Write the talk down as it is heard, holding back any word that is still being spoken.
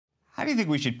How do you think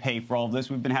we should pay for all of this?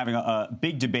 We've been having a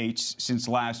big debates since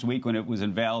last week when it was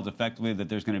unveiled effectively that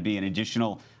there's going to be an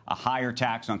additional, a higher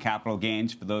tax on capital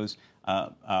gains for those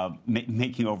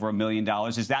making over $1 million.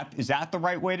 Is that the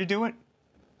right way to do it?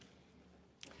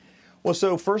 Well,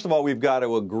 so first of all, we've got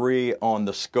to agree on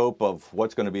the scope of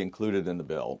what's going to be included in the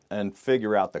bill and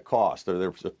figure out the cost. They're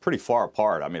pretty far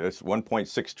apart. I mean, it's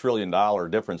 $1.6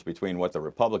 trillion difference between what the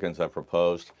Republicans have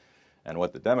proposed and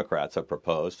what the Democrats have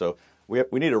proposed. So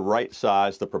we need to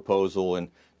right-size the proposal and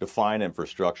define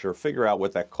infrastructure, figure out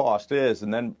what that cost is,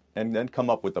 and then come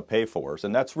up with the pay-fors.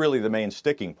 And that's really the main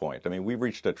sticking point. I mean, we've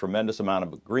reached a tremendous amount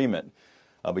of agreement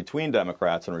between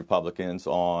Democrats and Republicans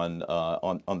on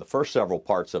the first several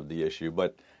parts of the issue,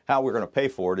 but how we're going to pay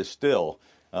for it is still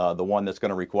the one that's going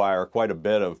to require quite a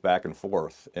bit of back and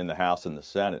forth in the House and the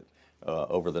Senate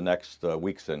over the next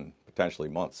weeks and potentially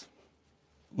months.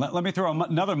 Let me throw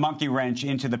another monkey wrench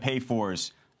into the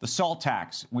pay-fors. The SALT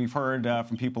tax. We've heard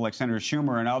from people like Senator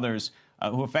Schumer and others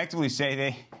who effectively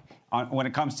say when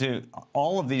it comes to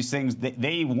all of these things,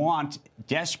 they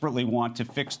desperately want to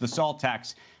fix the SALT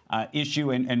tax issue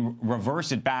and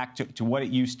reverse it back to what it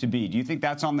used to be. Do you think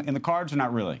that's in the cards or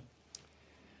not really?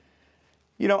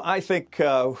 You know, I think,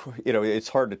 it's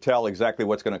hard to tell exactly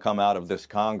what's going to come out of this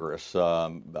Congress.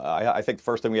 I think the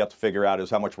first thing we have to figure out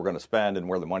is how much we're going to spend and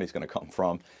where the money's going to come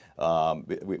from.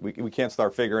 We can't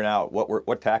start figuring out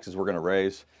what taxes we're going to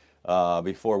raise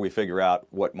before we figure out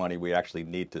what money we actually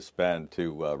need to spend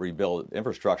to rebuild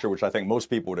infrastructure, which I think most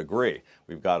people would agree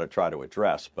we've got to try to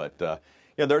address. But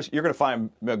you're going to find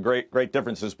great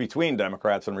differences between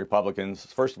Democrats and Republicans.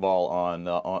 First of all,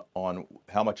 on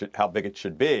how big it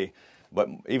should be, but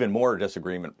even more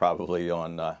disagreement probably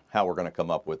on how we're going to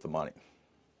come up with the money.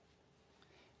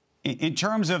 In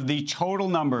terms of the total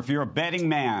number, if you're a betting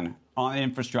man on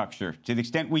infrastructure, to the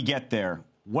extent we get there,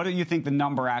 what do you think the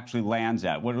number actually lands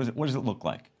at? What does it look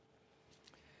like?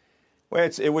 Well,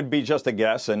 it would be just a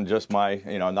guess and just my,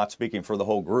 I'm not speaking for the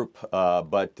whole group,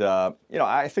 but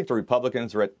I think the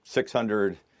Republicans are at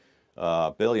 $600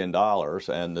 billion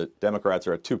and the Democrats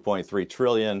are at $2.3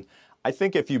 trillion. I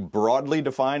think if you broadly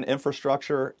define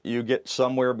infrastructure, you get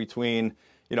somewhere between,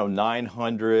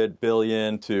 900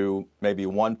 billion to maybe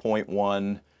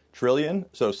 1.1 trillion.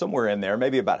 So somewhere in there,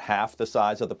 maybe about half the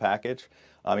size of the package.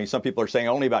 I mean, some people are saying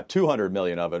only about 200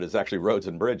 million of it is actually roads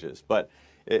and bridges. But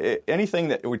anything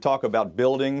that we talk about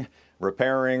building,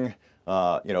 repairing,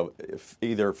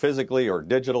 either physically or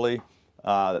digitally,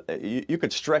 you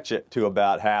could stretch it to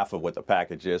about half of what the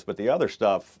package is. But the other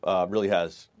stuff really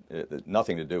has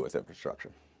nothing to do with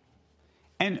infrastructure.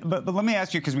 But let me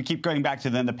ask you, because we keep going back to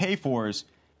the pay-fors,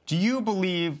 do you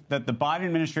believe that the Biden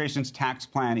administration's tax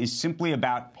plan is simply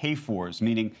about pay-fors,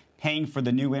 meaning paying for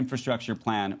the new infrastructure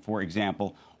plan, for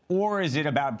example, or is it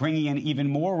about bringing in even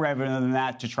more revenue than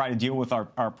that to try to deal with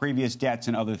our previous debts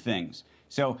and other things?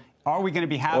 So are we going to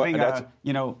be having,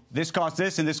 this costs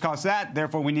this and this costs that,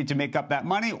 therefore we need to make up that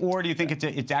money, or do you think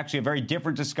it's actually a very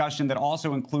different discussion that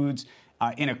also includes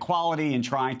inequality and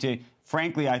trying to,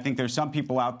 frankly, I think there's some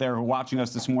people out there who are watching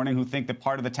us this morning who think that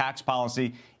part of the tax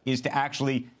policy is to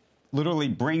actually literally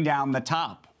bring down the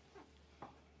top.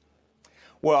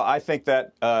 Well, I think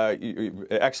that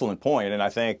excellent point, and I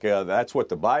think that's what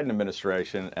the Biden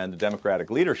administration and the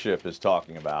Democratic leadership is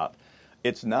talking about.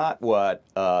 It's not what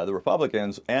the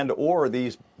Republicans and or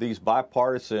these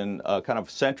bipartisan kind of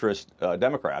centrist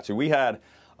Democrats. We had,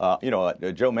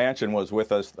 Joe Manchin was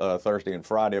with us Thursday and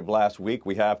Friday of last week.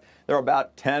 There are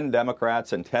about 10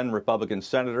 Democrats and 10 Republican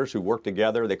senators who work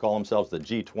together. They call themselves the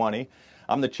G20.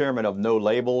 I'm the chairman of No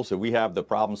Labels. We have the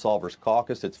Problem Solvers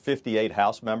Caucus. It's 58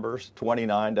 House members,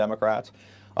 29 Democrats.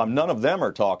 None of them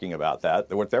are talking about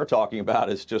that. What they're talking about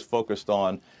is just focused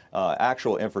on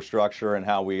actual infrastructure and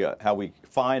how we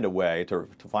find a way to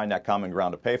find that common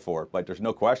ground to pay for it. But there's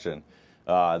no question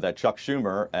that Chuck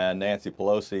Schumer and Nancy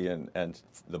Pelosi and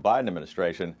the Biden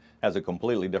administration has a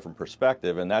completely different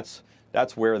perspective, and that's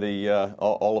where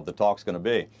all of the talk's going to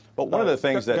be. But one of the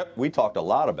things that we talked a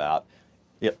lot about.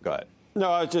 Yep, go ahead. No,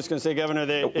 I was just going to say, Governor,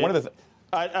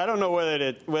 I don't know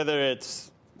whether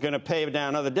it's going to pay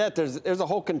down other debt. There's a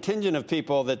whole contingent of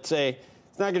people that say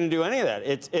it's not going to do any of that.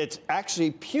 It's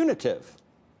actually punitive.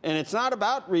 And it's not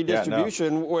about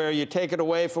redistribution where you take it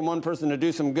away from one person to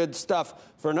do some good stuff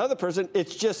for another person.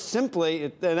 It's just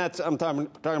simply, and I'm talking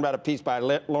about a piece by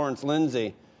Lawrence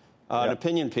Lindsay, an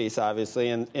opinion piece, obviously,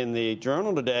 in the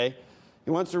Journal today.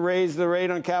 He wants to raise the rate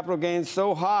on capital gains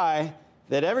so high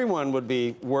that everyone would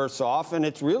be worse off, and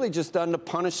it's really just done to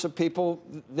punish the people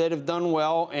that have done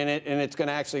well, and it's going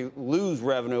to actually lose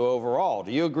revenue overall.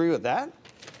 Do you agree with that?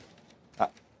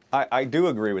 I do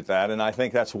agree with that, and I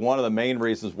think that's one of the main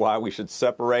reasons why we should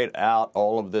separate out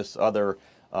all of this other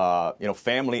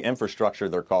family infrastructure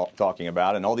they're talking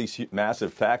about, and all these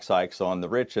massive tax hikes on the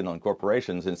rich and on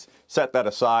corporations, and set that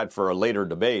aside for a later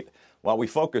debate while we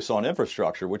focus on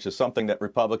infrastructure, which is something that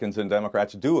Republicans and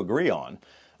Democrats do agree on,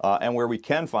 and where we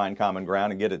can find common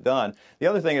ground and get it done. The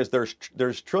other thing is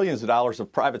there's trillions of dollars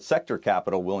of private sector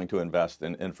capital willing to invest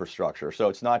in infrastructure. So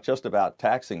it's not just about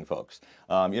taxing folks.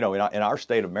 In our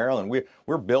state of Maryland,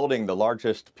 we're building the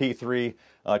largest P3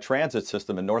 transit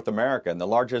system in North America and the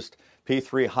largest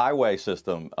P3 highway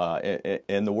system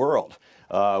in the world,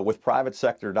 with private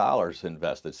sector dollars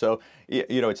invested. So,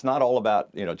 it's not all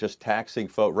about, just taxing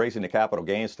folks, raising the capital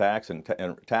gains tax and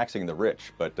taxing the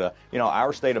rich. But,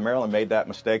 our state of Maryland made that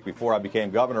mistake before I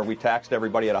became governor. We taxed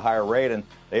everybody at a higher rate, and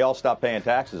they all stopped paying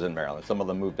taxes in Maryland. Some of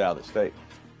them moved out of the state.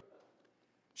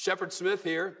 Shepard Smith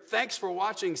here. Thanks for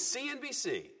watching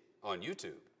CNBC on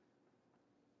YouTube.